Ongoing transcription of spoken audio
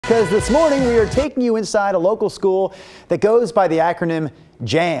because this morning we are taking you inside a local school that goes by the acronym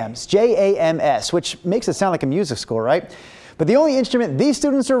JAMS, J-A-M-S, which makes it sound like a music school, right? But the only instrument these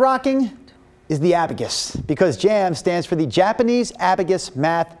students are rocking is the Abacus, because JAMS stands for the Japanese Abacus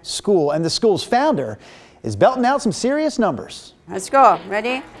Math School, and the school's founder is belting out some serious numbers. Let's go.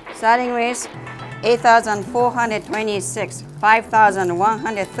 Ready? Starting with 8,426,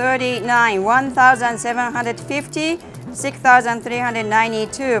 5,139, 1,750,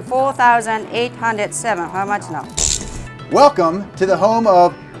 6,392, 4,807. How much now? Welcome to the home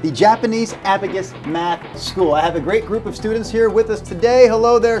of the Japanese Abacus Math School. I have a great group of students here with us today.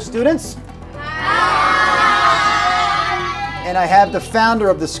 Hello there, students. Hi. And I have the founder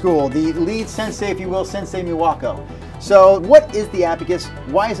of the school, the lead sensei, if you will, Sensei Miwako. So what is the Abacus?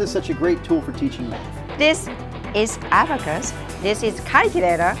 Why is this such a great tool for teaching math? This is Abacus. This is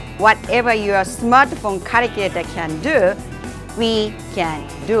calculator. Whatever your smartphone calculator can do, we can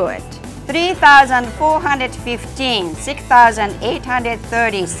do it. 3,415,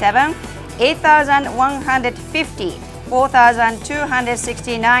 6,837, 8,150,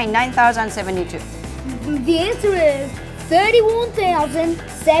 4,269, 9,072. The answer is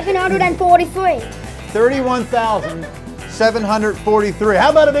 31,743. 31,743.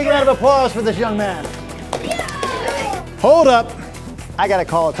 How about a big round of applause for this young man? Hold up. I got to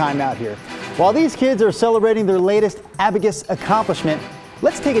call a timeout here. While these kids are celebrating their latest Abacus accomplishment,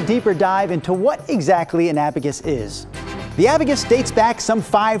 let's take a deeper dive into what exactly an abacus is. The abacus dates back some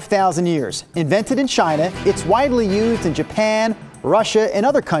 5,000 years. Invented in China, it's widely used in Japan, Russia, and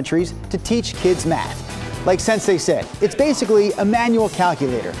other countries to teach kids math. Like Sensei said, it's basically a manual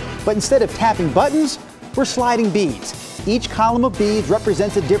calculator, but instead of tapping buttons, we're sliding beads. Each column of beads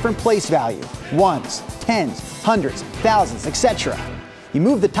represents a different place value: ones, tens, hundreds, thousands, etc. You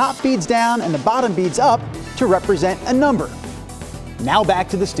move the top beads down and the bottom beads up to represent a number. Now back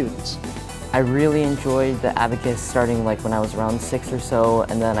to the students. I really enjoyed the abacus starting like when I was around 6 or so,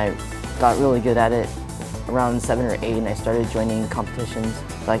 and then I got really good at it around 7 or 8, and I started joining competitions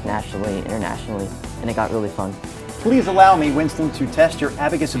like nationally, internationally, and it got really fun. Please allow me, Winston, to test your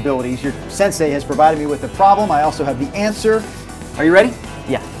abacus abilities. Your sensei has provided me with a problem. I also have the answer. Are you ready?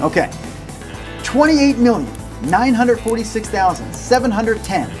 Yeah. Okay.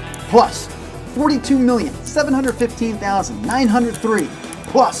 28,946,710 plus 42,715,903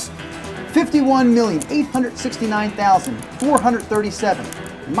 plus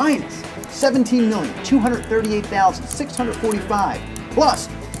 51,869,437 minus 17,238,645 plus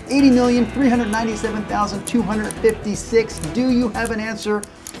 80,397,256. Do you have an answer,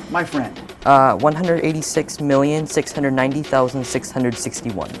 my friend?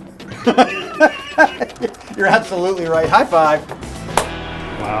 186,690,661. You're absolutely right. High five.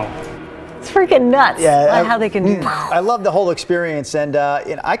 Wow. It's freaking nuts. Yeah, how they can do that. I love the whole experience, and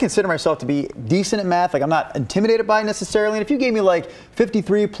I consider myself to be decent at math. Like, I'm not intimidated by it necessarily. And if you gave me like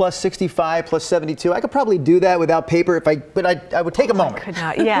 53 plus 65 plus 72, I could probably do that without paper. But I would take a moment. I could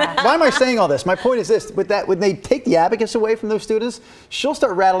not. Yeah. Why am I saying all this? My point is this: with that, when they take the abacus away from those students, she'll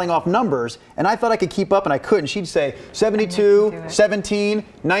start rattling off numbers, and I thought I could keep up, and I couldn't. She'd say 72, 17,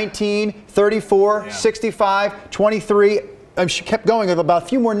 19, 34, 65, 23. She kept going with about a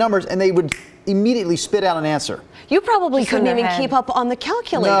few more numbers, and they would immediately spit out an answer. You probably couldn't even keep up on the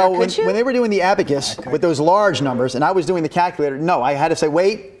calculator, no, could you? When they were doing the abacus with those large numbers, and I was doing the calculator, no, I had to say,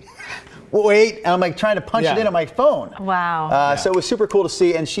 wait, and I'm like trying to punch it in on my phone. Wow. So it was super cool to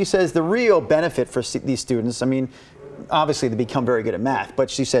see, and she says the real benefit for these students, I mean, obviously they become very good at math, but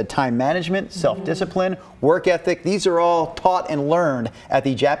she said time management, self-discipline, work ethic, these are all taught and learned at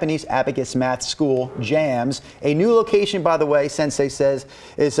the Japanese Abacus Math School, JAMS. A new location, by the way, Sensei says,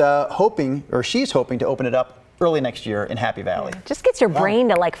 is she's hoping to open it up early next year in Happy Valley. Just gets your brain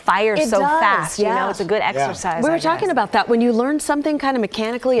to like fire It so does, fast, yeah. you know, it's a good exercise. We were talking about that. When you learn something kind of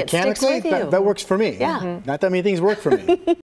mechanically, it sticks with you. That works for me. Yeah. Not that many things work for me.